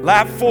 3,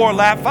 lap 4,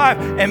 lap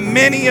 5. And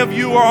many of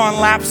you are on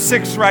lap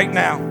 6 right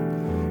now.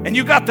 And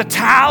you got the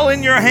towel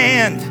in your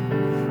hand.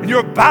 And you're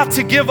about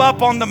to give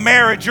up on the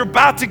marriage. You're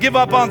about to give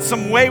up on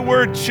some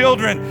wayward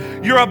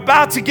children. You're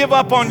about to give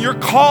up on your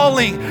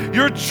calling,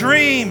 your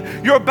dream.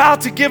 You're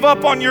about to give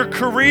up on your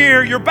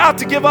career. You're about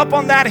to give up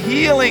on that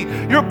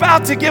healing. You're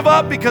about to give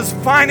up because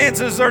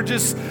finances are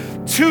just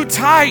too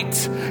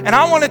tight. And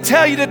I want to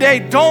tell you today,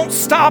 don't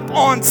stop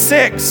on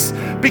 6,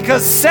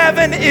 because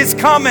 7 is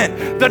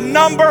coming. The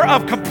number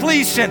of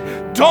completion.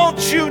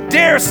 Don't you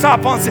dare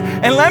stop on 6.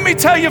 And let me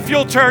tell you,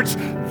 Fuel Church,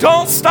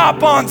 don't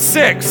stop on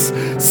 6.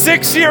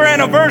 6-year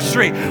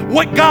anniversary.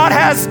 What God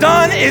has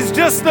done is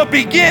just the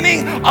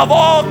beginning of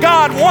all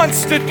God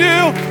wants to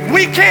do.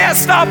 We can't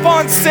stop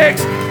on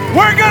 6.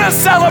 We're going to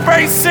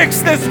celebrate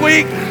 6 this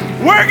week.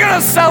 We're going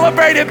to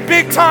celebrate it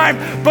big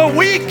time, but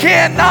we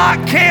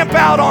cannot camp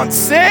out on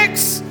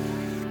 6,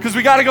 because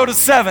we got to go to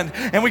 7,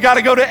 and we got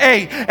to go to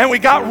 8, and we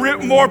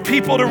got more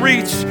people to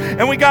reach,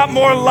 and we got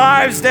more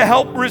lives to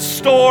help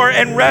restore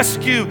and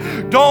rescue.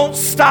 Don't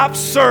stop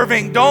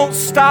serving. Don't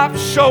stop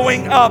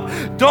showing up.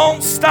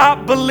 Don't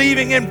stop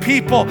believing in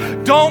people.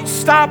 Don't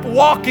stop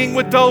walking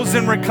with those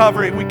in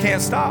recovery. We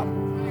can't stop.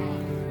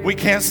 We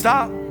can't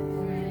stop.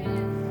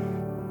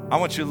 I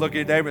want you to look at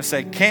your neighbor and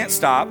say, can't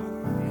stop,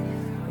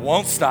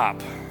 won't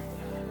stop.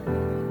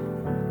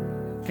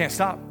 Can't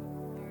stop.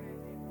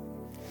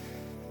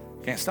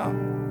 Can't stop.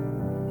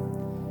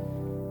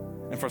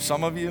 And for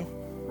some of you,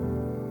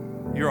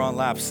 you're on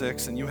lap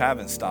 6 and you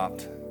haven't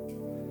stopped.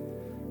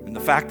 And the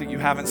fact that you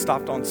haven't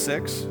stopped on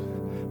 6,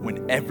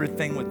 when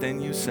everything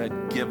within you said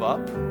give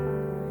up,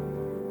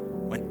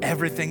 when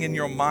everything in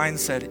your mind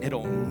said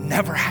it'll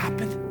never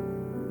happen,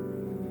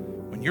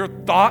 when your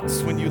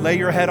thoughts, when you lay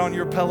your head on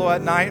your pillow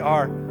at night,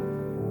 are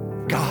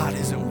God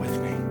isn't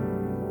with me.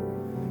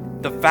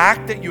 The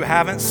fact that you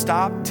haven't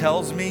stopped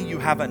tells me you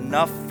have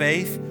enough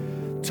faith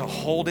to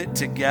hold it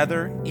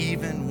together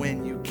even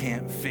when you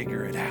can't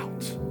figure it out.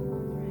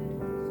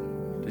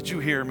 Did you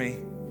hear me?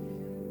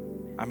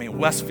 I mean,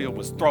 Westfield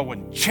was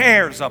throwing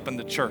chairs up in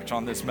the church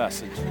on this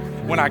message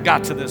when I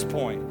got to this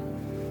point.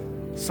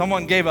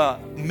 Someone gave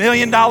 $1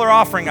 million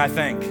offering, I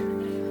think.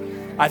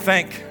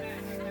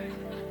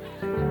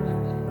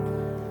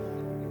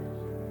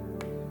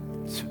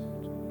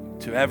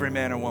 To every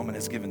man or woman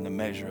is given the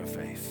measure of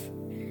faith.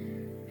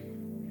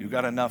 You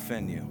got enough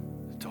in you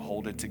to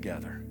hold it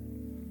together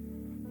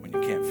when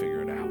you can't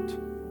figure it out,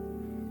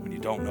 when you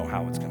don't know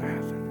how it's going to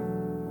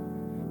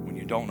happen, when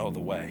you don't know the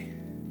way.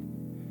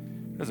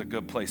 There's a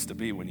good place to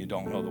be when you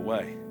don't know the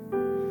way,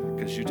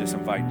 because you just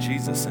invite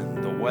Jesus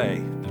in, the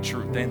way, the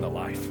truth, and the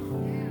life.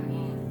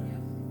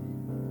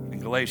 In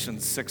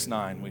Galatians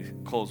 6:9, we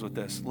close with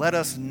this. Let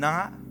us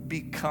not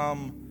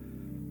become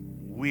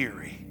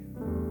weary.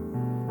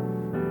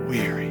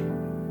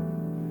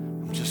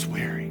 I'm just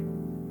weary.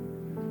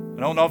 I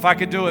don't know if I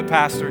could do it,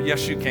 Pastor.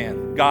 Yes, you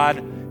can.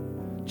 God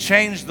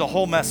changed the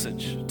whole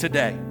message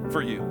today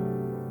for you.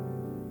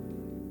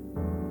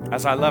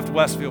 As I left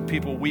Westfield,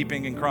 people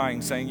weeping and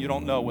crying, saying, you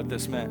don't know what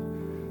this meant.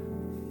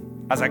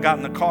 As I got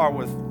in the car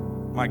with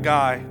my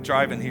guy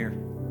driving here,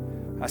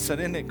 I said,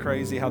 isn't it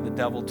crazy how the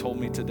devil told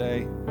me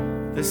today,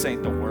 this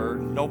ain't the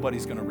word.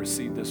 Nobody's going to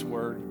receive this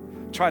word.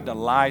 Tried to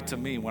lie to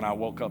me when I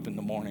woke up in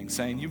the morning,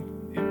 saying,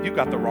 you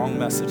got the wrong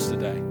message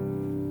today.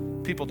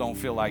 People don't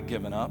feel like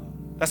giving up.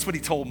 That's what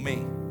he told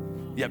me.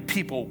 Yet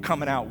people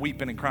coming out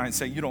weeping and crying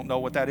say, you don't know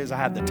what that is. I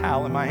had the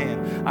towel in my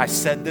hand. I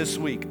said this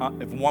week,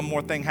 if one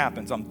more thing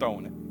happens, I'm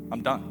throwing it.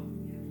 I'm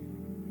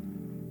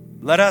done.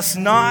 Let us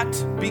not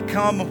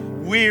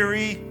become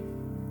weary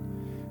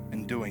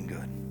in doing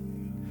good.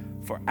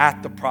 For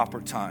at the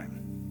proper time,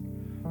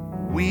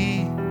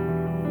 we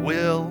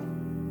will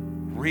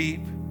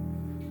reap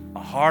a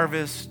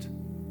harvest,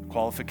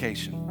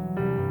 qualification,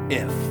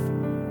 if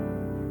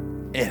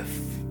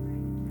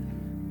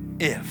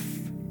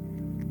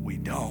we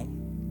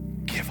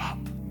don't give up.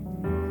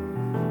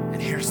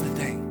 And here's the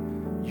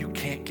thing, you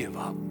can't give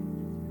up.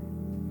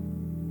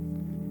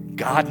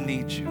 God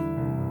needs you,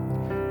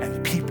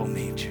 and people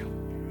need you.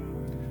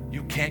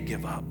 You can't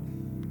give up.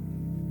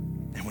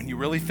 And when you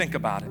really think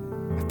about it,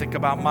 I think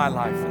about my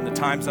life and the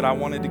times that I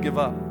wanted to give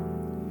up.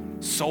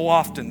 So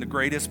often the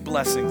greatest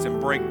blessings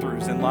and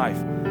breakthroughs in life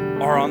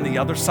are on the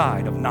other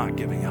side of not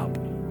giving up.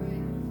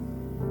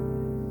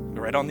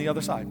 They're right on the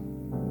other side.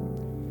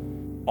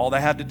 All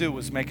they had to do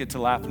was make it to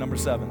lap number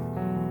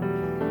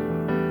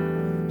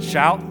 7.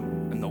 Shout,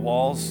 and the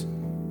walls,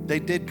 they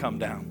did come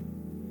down.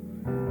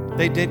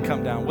 They did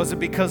come down. Was it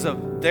because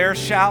of their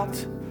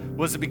shout?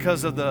 Was it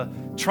because of the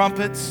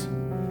trumpets?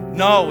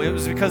 No, it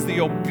was because of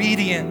the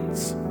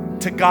obedience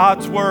to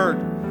God's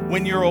word.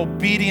 When you're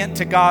obedient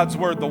to God's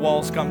word, the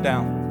walls come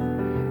down.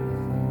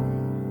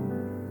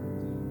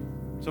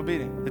 It's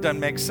obedient. It doesn't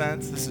make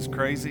sense. This is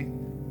crazy.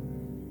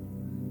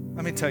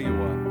 Let me tell you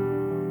what.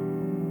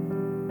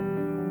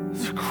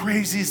 It's the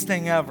craziest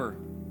thing ever.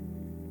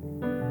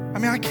 I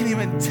mean, I can't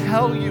even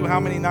tell you how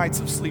many nights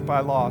of sleep I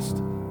lost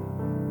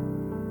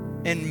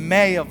in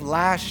May of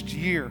last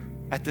year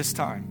at this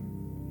time.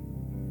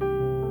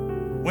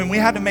 When we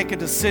had to make a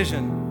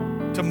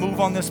decision to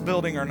move on this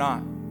building or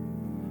not.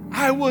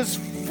 I was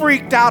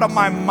freaked out of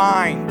my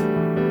mind.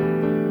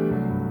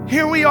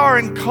 Here we are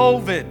in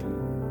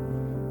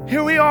COVID.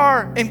 Here we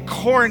are in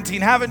quarantine,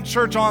 having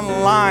church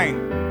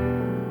online.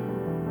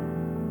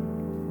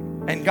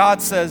 And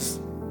God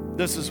says,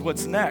 this is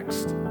what's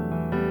next.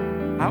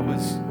 I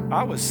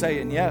was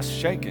saying yes,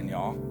 shaking,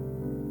 y'all.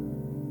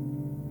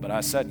 But I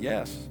said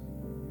yes.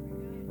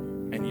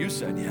 And you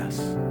said yes.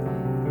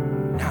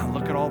 Now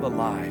look at all the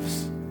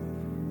lives.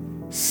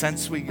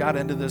 Since we got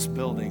into this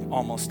building,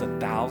 almost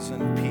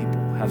 1,000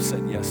 people have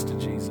said yes to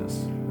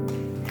Jesus.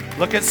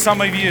 Look at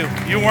some of you.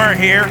 You weren't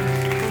here.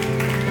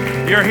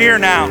 You're here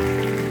now.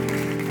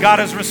 God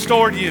has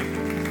restored you.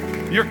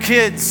 Your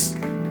kids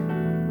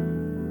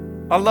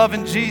are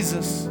loving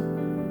Jesus.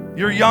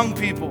 Your young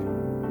people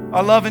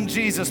are loving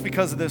Jesus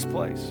because of this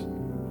place.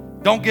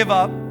 Don't give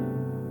up.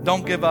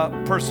 Don't give up.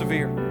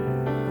 Persevere.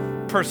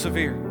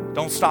 Persevere.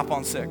 Don't stop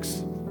on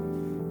 6.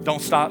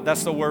 Don't stop.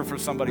 That's the word for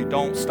somebody.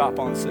 Don't stop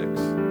on 6.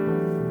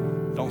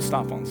 Don't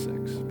stop on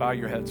 6. Bow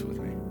your heads with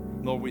me.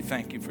 Lord, we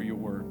thank you for your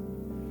word.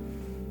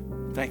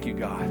 Thank you,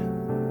 God,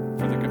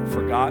 for the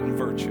forgotten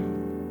virtue,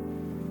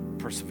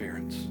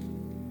 perseverance.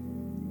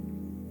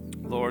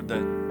 Lord,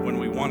 that when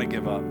we want to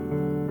give up,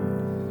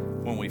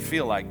 when we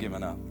feel like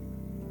giving up,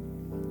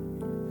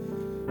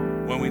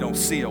 when we don't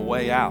see a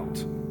way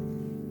out,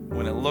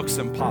 when it looks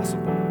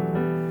impossible,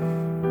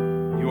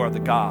 you are the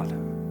God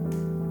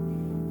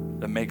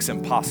that makes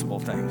impossible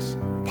things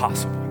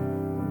possible.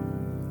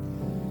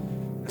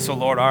 And so,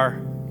 Lord, our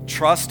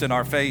trust and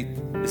our faith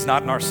is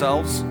not in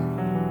ourselves.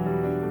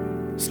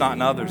 It's not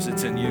in others.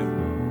 It's in you.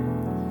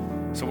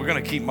 So we're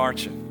going to keep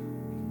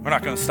marching. We're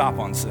not going to stop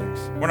on 6.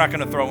 We're not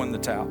going to throw in the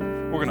towel.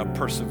 We're going to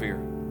persevere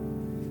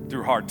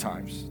through hard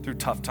times, through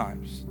tough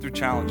times, through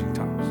challenging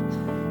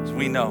times. So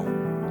we know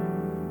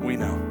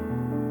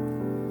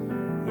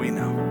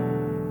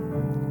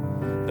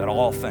that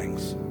all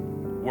things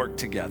work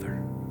together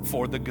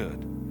for the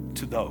good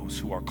to those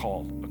who are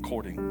called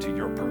according to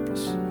your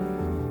purpose.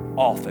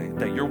 All things,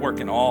 that you're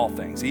working all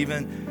things,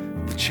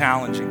 even the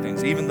challenging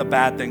things, even the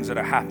bad things that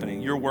are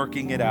happening, you're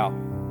working it out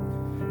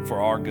for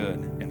our good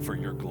and for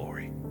your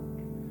glory.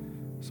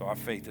 So our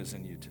faith is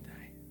in you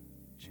today.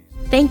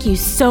 Jesus. Thank you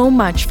so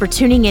much for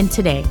tuning in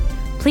today.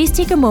 Please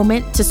take a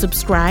moment to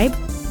subscribe,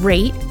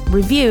 rate,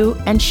 review,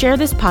 and share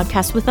this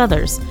podcast with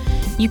others.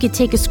 You could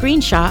take a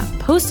screenshot,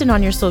 post it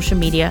on your social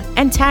media,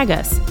 and tag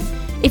us.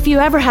 If you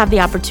ever have the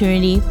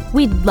opportunity,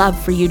 we'd love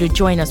for you to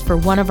join us for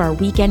one of our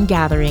weekend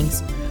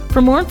gatherings.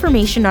 For more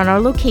information on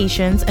our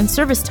locations and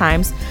service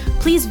times,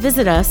 please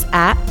visit us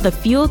at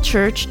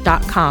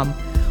thefuelchurch.com.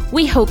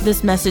 We hope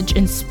this message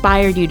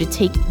inspired you to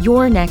take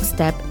your next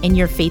step in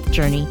your faith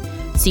journey.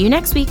 See you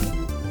next week.